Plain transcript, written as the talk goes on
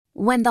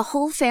When the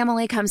whole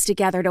family comes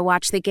together to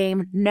watch the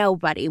game,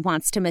 nobody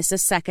wants to miss a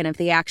second of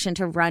the action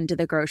to run to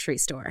the grocery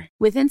store.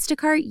 With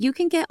Instacart, you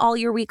can get all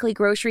your weekly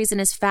groceries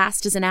in as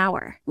fast as an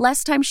hour.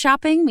 Less time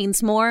shopping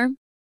means more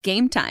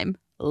game time.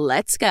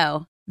 Let's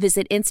go.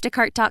 Visit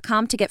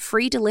instacart.com to get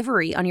free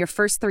delivery on your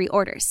first 3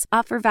 orders.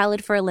 Offer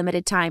valid for a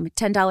limited time.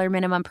 $10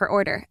 minimum per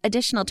order.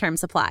 Additional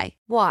terms apply.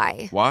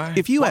 Why?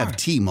 If you have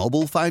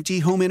T-Mobile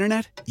 5G home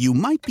internet, you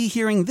might be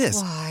hearing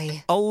this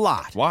a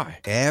lot. Why?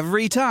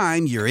 Every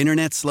time your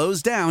internet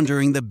slows down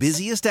during the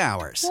busiest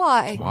hours.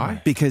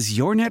 Why? Because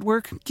your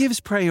network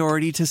gives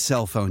priority to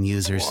cell phone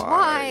users.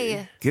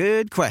 Why?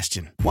 Good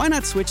question. Why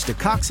not switch to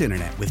Cox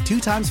Internet with 2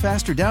 times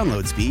faster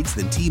download speeds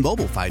than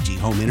T-Mobile 5G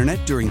home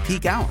internet during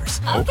peak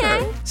hours?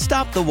 Okay.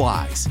 Stop the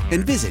whys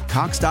and visit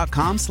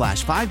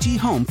cox.com/5G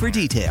home for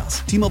details.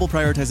 T-Mobile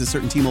prioritizes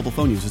certain T-Mobile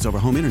phone users over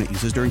home internet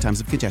users during times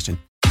of congestion.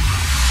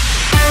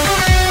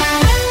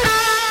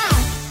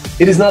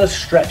 It is not a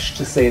stretch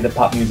to say that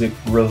pop music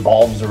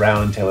revolves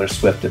around Taylor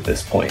Swift at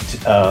this point.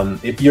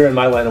 If you're in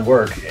my line of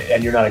work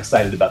and you're not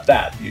excited about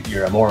that,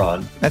 you're a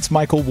moron. That's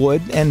Michael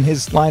Wood, and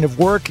his line of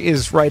work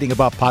is writing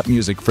about pop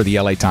music for the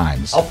LA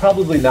Times. I'll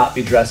probably not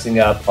be dressing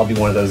up. I'll be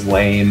one of those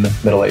lame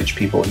middle-aged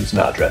people who's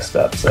not dressed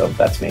up, so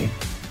that's me.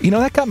 You know,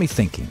 that got me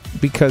thinking,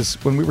 because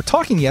when we were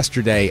talking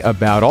yesterday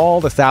about all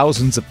the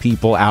thousands of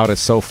people out at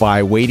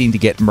SoFi waiting to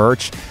get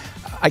merch,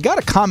 I got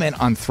a comment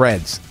on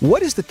Threads.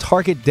 What is the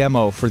target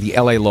demo for the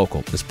LA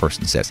local, this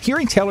person says.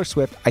 Hearing Taylor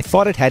Swift, I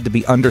thought it had to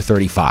be under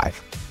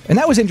 35. And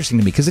that was interesting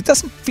to me because it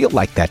doesn't feel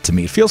like that to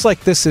me. It feels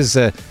like this is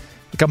a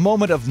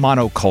moment of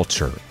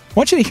monoculture. I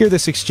want you to hear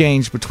this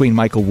exchange between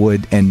Michael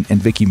Wood and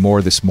Vicky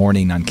Moore this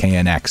morning on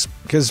KNX.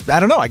 Because,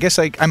 I don't know, I guess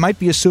I might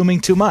be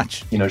assuming too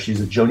much. You know,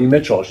 she's a Joni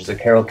Mitchell. She's a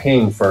Carole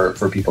King for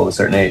people of a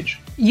certain age.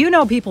 You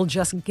know, people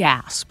just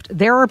gasped.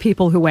 There are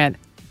people who went,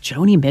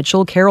 Joni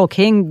Mitchell, Carole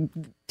King,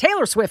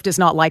 Taylor Swift is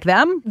not like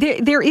them.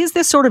 There is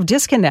this sort of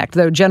disconnect,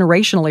 though,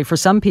 generationally for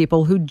some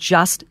people who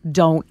just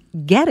don't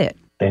get it.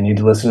 They need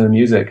to listen to the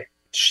music.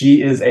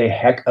 She is a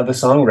heck of a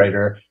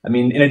songwriter. I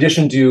mean, in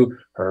addition to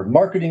her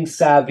marketing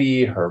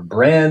savvy, her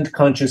brand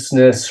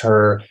consciousness,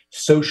 her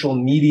social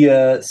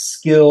media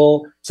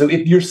skill. So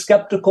if you're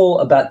skeptical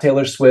about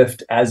Taylor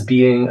Swift as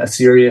being a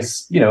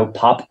serious,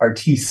 pop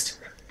artiste,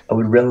 I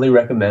would readily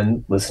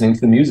recommend listening to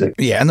the music.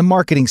 Yeah, and the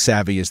marketing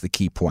savvy is the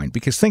key point,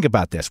 because think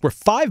about this. We're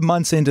 5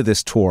 months into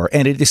this tour,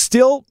 and it is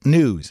still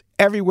news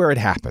everywhere it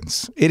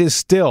happens. It is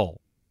still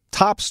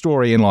top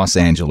story in Los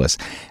Angeles.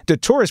 The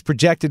tour is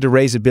projected to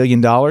raise $1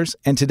 billion,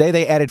 and today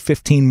they added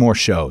 15 more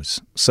shows.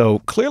 So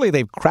clearly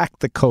they've cracked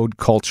the code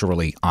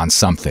culturally on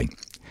something.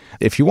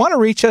 If you want to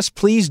reach us,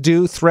 please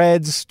do.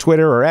 Threads,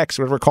 Twitter, or X,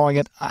 whatever we're calling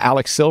it.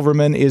 Alex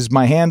Silverman is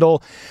my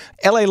handle.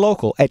 LA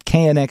Local at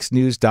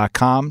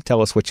knxnews.com.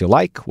 Tell us what you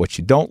like, what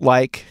you don't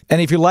like. And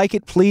if you like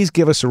it, please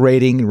give us a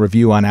rating and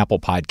review on Apple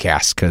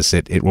Podcasts, because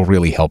it will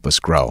really help us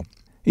grow.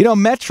 You know,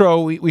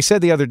 Metro, we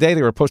said the other day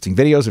they were posting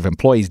videos of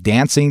employees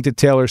dancing to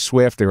Taylor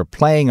Swift. They were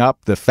playing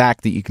up the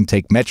fact that you can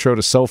take Metro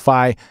to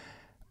SoFi.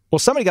 Well,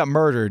 somebody got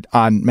murdered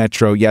on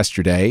Metro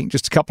yesterday,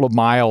 just a couple of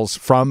miles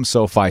from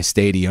SoFi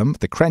Stadium,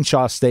 the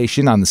Crenshaw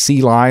station on the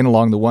C line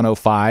along the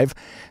 105.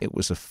 It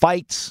was a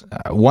fight.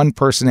 One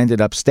person ended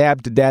up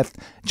stabbed to death.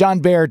 John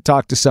Baird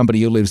talked to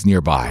somebody who lives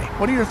nearby.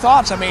 What are your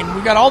thoughts? I mean,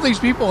 we got all these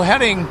people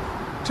heading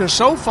to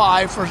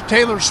SoFi for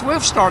Taylor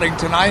Swift starting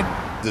tonight.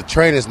 The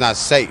train is not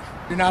safe.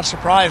 You're not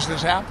surprised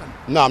this happened?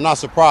 No, I'm not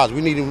surprised.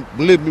 We need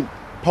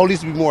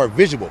police to be more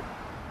visible.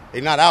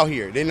 They're not out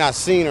here. They're not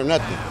seen or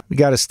nothing. We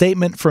got a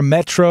statement from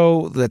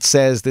Metro that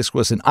says this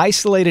was an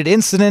isolated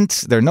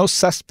incident. There are no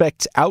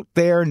suspects out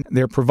there.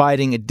 They're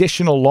providing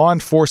additional law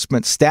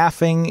enforcement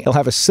staffing. It'll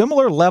have a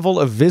similar level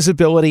of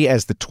visibility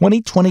as the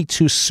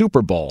 2022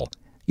 Super Bowl.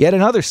 Yet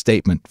another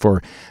statement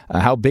for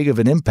how big of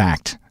an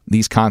impact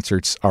these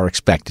concerts are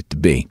expected to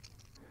be.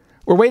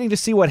 We're waiting to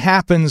see what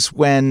happens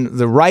when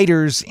the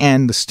writers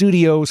and the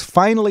studios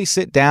finally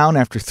sit down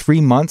after 3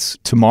 months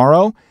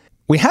tomorrow.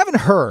 We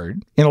haven't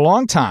heard in a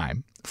long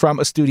time from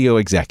a studio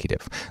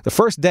executive. The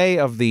first day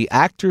of the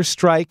actors'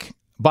 strike,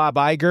 Bob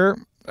Iger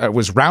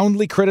was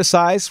roundly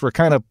criticized for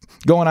kind of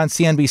going on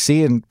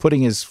CNBC and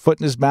putting his foot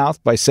in his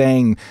mouth by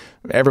saying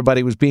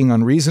everybody was being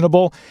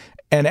unreasonable.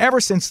 And ever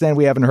since then,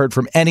 we haven't heard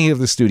from any of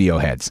the studio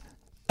heads.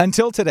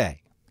 Until today.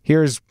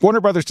 Here's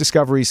Warner Brothers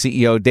Discovery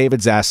CEO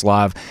David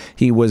Zaslav.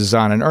 He was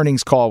on an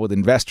earnings call with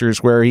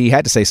investors where he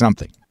had to say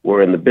something.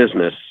 We're in the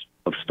business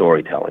of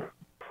storytelling.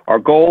 Our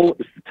goal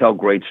is to tell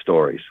great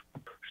stories.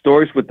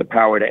 Stories with the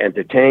power to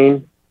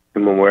entertain,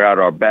 and when we're at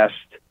our best,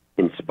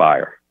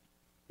 inspire.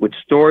 With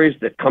stories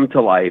that come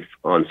to life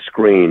on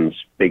screens,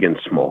 big and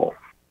small.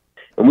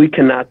 And we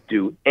cannot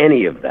do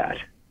any of that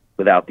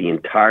without the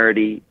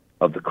entirety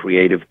of the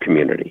creative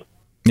community.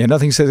 Yeah,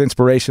 nothing says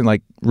inspiration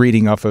like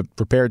reading off a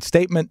prepared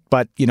statement,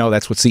 but,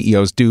 that's what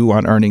CEOs do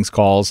on earnings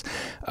calls.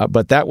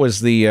 But that was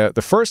the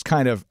first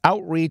kind of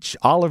outreach,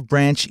 olive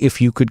branch,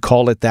 if you could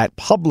call it that,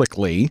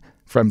 publicly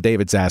from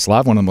David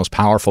Zaslav, one of the most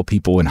powerful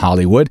people in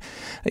Hollywood.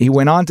 He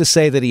went on to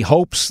say that he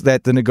hopes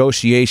that the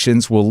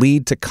negotiations will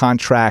lead to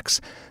contracts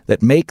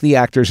that make the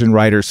actors and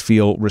writers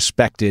feel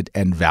respected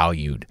and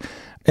valued.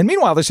 And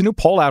meanwhile, there's a new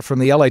poll out from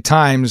the LA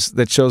Times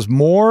that shows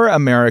more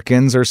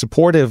Americans are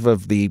supportive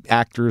of the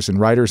actors and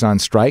writers on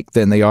strike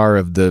than they are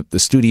of the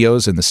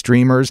studios and the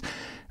streamers.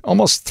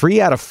 Almost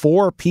 3 out of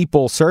 4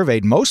 people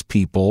surveyed, most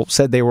people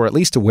said they were at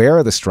least aware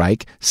of the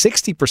strike.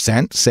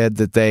 60% said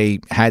that they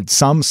had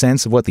some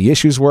sense of what the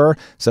issues were.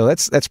 So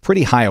that's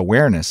pretty high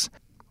awareness.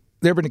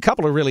 There have been a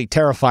couple of really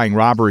terrifying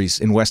robberies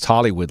in West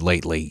Hollywood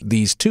lately.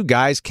 These 2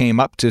 guys came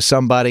up to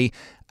somebody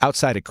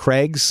outside of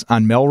Craig's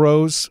on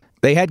Melrose.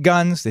 They had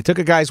guns, they took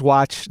a guy's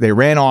watch, they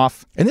ran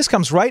off. And this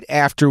comes right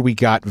after we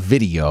got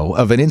video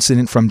of an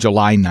incident from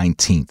July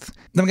 19th.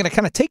 I'm going to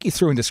kind of take you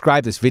through and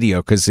describe this video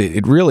because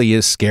it really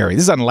is scary.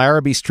 This is on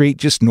Larrabee Street,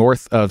 just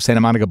north of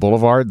Santa Monica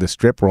Boulevard, the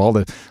strip where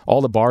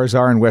all the bars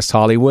are in West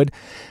Hollywood.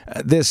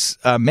 This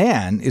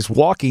man is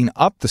walking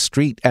up the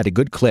street at a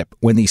good clip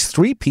when these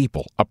 3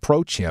 people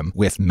approach him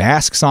with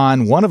masks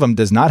on. One of them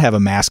does not have a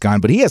mask on,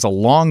 but he has a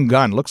long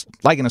gun. Looks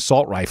like an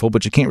assault rifle,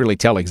 but you can't really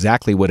tell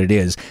exactly what it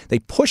is. They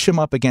push him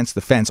up against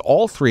the fence,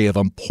 all 3 of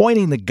them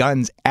pointing the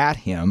guns at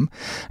him.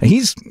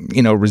 He's,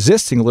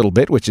 resisting a little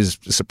bit, which is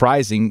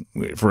surprising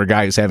for a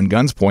guy who's having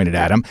guns pointed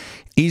at him.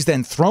 He's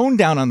then thrown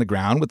down on the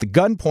ground with the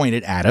gun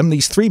pointed at him.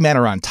 These 3 men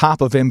are on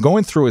top of him,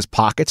 going through his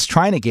pockets,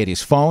 trying to get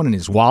his phone and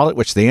his wallet,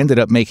 which they ended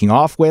up making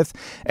off with.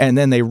 And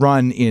then they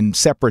run in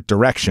separate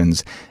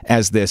directions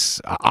as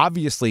this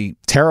obviously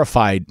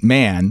terrified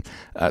man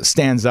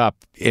stands up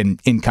in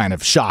kind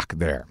of shock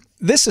there.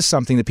 This is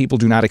something that people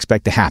do not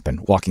expect to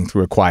happen walking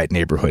through a quiet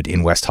neighborhood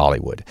in West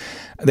Hollywood.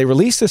 They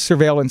released this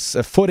surveillance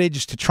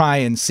footage to try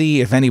and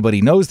see if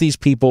anybody knows these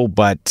people,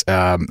 but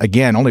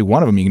again, only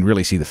one of them you can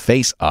really see the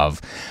face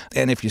of.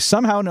 And if you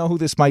somehow know who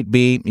this might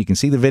be, you can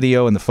see the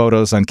video and the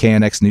photos on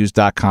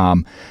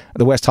knxnews.com.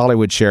 The West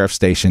Hollywood Sheriff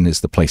Station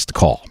is the place to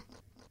call.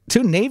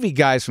 2 Navy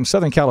guys from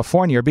Southern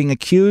California are being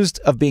accused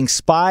of being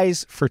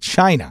spies for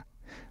China.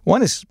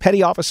 One is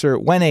Petty Officer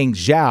Weneng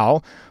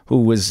Zhao,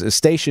 who was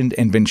stationed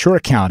in Ventura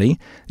County.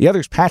 The other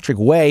is Patrick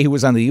Way, who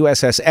was on the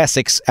USS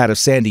Essex out of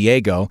San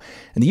Diego.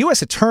 And the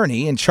U.S.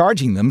 attorney in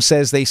charging them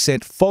says they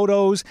sent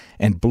photos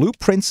and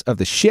blueprints of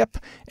the ship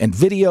and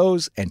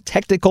videos and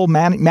technical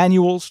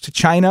manuals to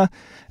China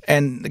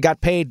and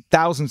got paid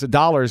thousands of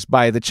dollars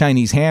by the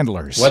Chinese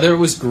handlers. Whether it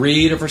was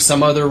greed or for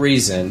some other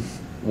reason,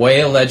 Way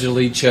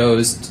allegedly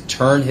chose to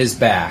turn his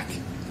back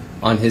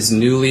on his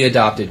newly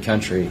adopted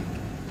country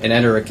and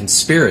enter a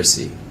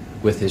conspiracy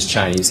with his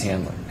Chinese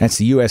handler. That's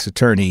the U.S.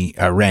 Attorney,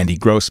 Randy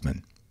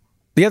Grossman.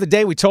 The other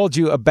day, we told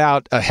you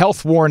about a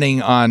health warning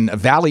on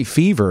valley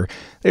fever.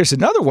 There's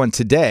another one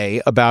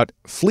today about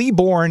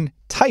flea-borne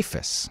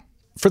typhus.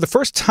 For the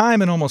first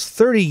time in almost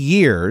 30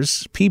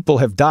 years, people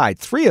have died,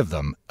 3 of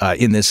them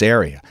in this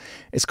area.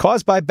 It's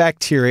caused by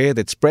bacteria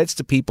that spreads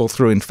to people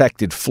through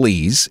infected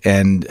fleas.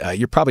 And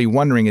you're probably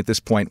wondering at this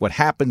point what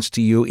happens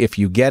to you if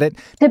you get it.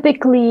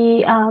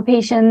 Typically,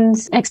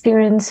 patients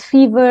experience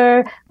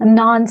fever, a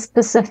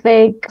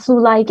non-specific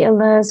flu-like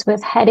illness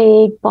with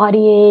headache,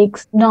 body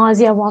aches,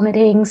 nausea,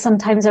 vomiting,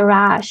 sometimes a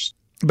rash.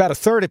 About a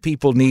third of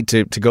people need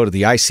to go to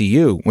the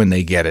ICU when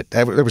they get it.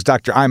 There was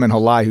Dr. Ayman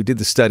Halai who did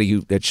the study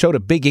that showed a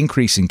big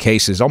increase in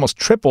cases, almost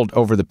tripled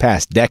over the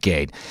past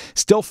decade.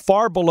 Still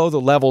far below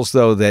the levels,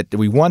 though, that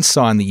we once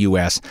saw in the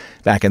U.S.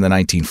 back in the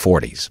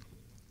 1940s.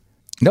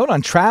 Note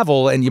on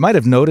travel, and you might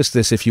have noticed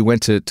this if you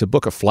went to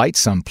book a flight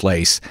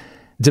someplace,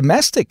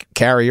 domestic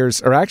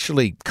carriers are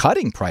actually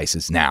cutting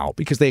prices now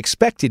because they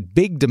expected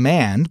big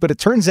demand, but it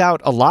turns out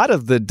a lot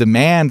of the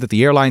demand that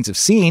the airlines have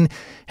seen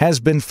has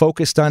been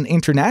focused on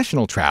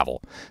international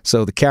travel.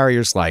 So the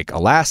carriers like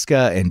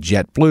Alaska and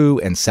JetBlue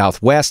and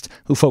Southwest,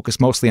 who focus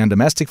mostly on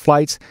domestic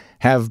flights,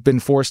 have been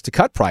forced to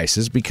cut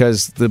prices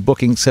because the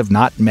bookings have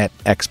not met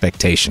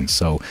expectations.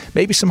 So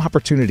maybe some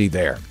opportunity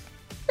there.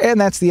 And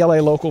that's the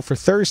LA Local for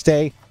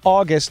Thursday,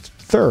 August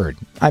 3rd.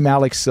 I'm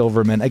Alex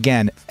Silverman.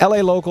 Again, LA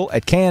Local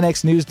at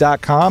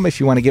knxnews.com if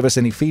you want to give us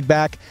any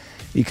feedback.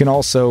 You can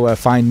also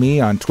find me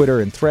on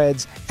Twitter and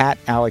Threads at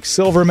Alex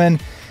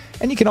Silverman.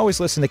 And you can always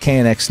listen to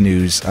KNX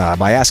News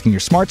by asking your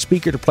smart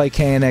speaker to play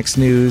KNX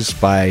News,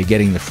 by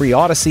getting the free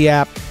Odyssey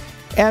app,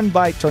 and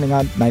by turning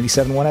on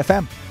 97.1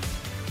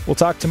 FM. We'll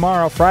talk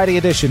tomorrow, Friday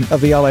edition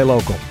of the LA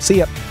Local. See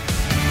ya.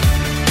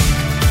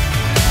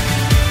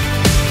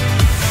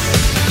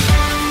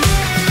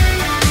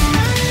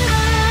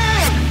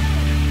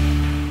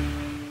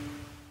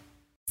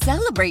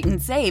 Celebrate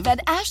and save at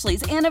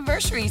Ashley's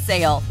Anniversary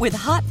Sale. With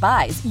Hot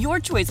Buys, your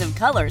choice of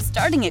colors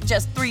starting at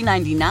just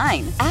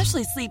 $3.99.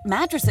 Ashley Sleep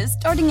mattresses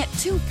starting at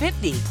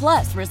 $2.50.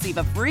 Plus, receive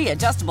a free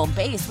adjustable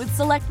base with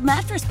select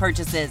mattress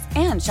purchases.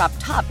 And shop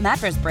top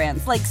mattress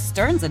brands like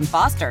Stearns &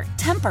 Foster,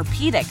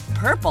 Tempur-Pedic,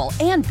 Purple,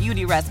 and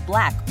Beautyrest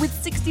Black with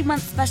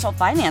 60-month special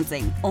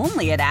financing.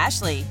 Only at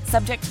Ashley.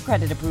 Subject to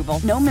credit approval.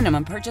 No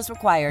minimum purchase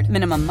required.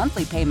 Minimum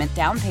monthly payment,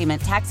 down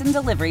payment, tax, and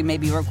delivery may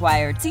be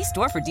required. See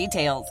store for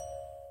details.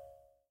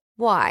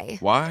 Why?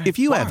 Why? If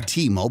you have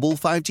T-Mobile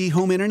 5G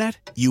home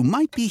internet, you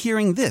might be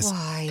hearing this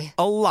Why?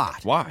 a lot.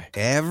 Why?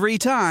 Every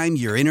time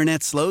your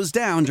internet slows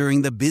down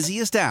during the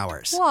busiest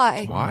hours.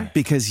 Why? Why?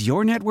 Because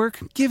your network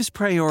gives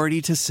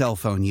priority to cell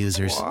phone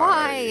users.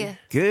 Why?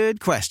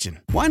 Good question.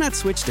 Why not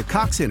switch to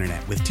Cox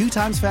Internet with 2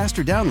 times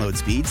faster download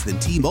speeds than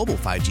T-Mobile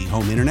 5G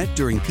home internet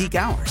during peak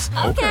hours?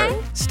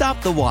 Okay. Stop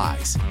the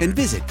whys and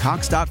visit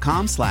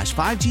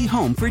cox.com/5G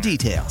home for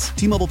details.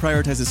 T-Mobile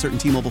prioritizes certain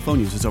T-Mobile phone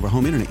users over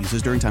home internet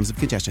users during times of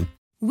congestion.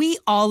 We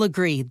all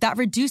agree that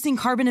reducing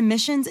carbon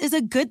emissions is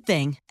a good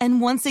thing.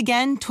 And once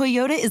again,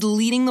 Toyota is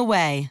leading the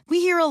way.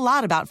 We hear a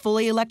lot about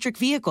fully electric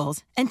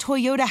vehicles, and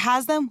Toyota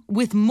has them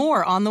with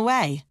more on the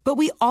way. But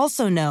we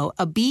also know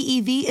a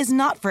BEV is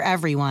not for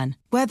everyone.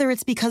 Whether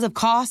it's because of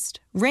cost,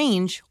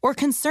 range, or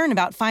concern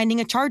about finding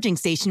a charging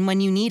station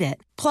when you need it.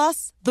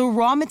 Plus, the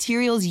raw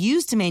materials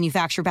used to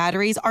manufacture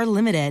batteries are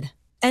limited.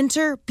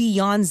 Enter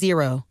Beyond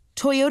Zero,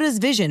 Toyota's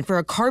vision for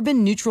a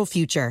carbon-neutral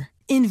future.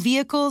 In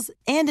vehicles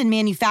and in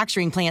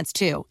manufacturing plants,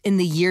 too, in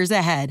the years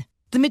ahead.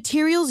 The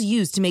materials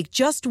used to make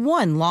just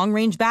one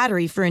long-range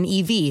battery for an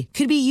EV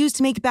could be used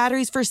to make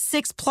batteries for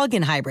 6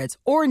 plug-in hybrids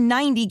or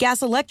 90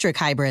 gas-electric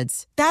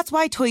hybrids. That's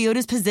why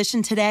Toyota's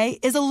position today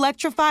is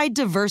electrified,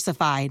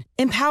 diversified,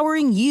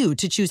 empowering you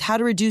to choose how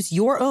to reduce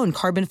your own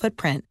carbon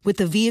footprint with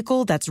the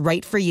vehicle that's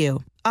right for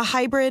you. A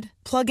hybrid,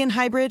 plug-in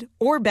hybrid,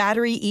 or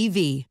battery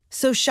EV.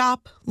 So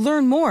shop,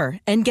 learn more,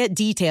 and get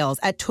details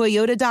at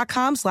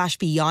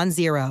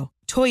toyota.com/beyondzero.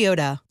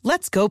 Toyota,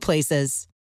 let's go places.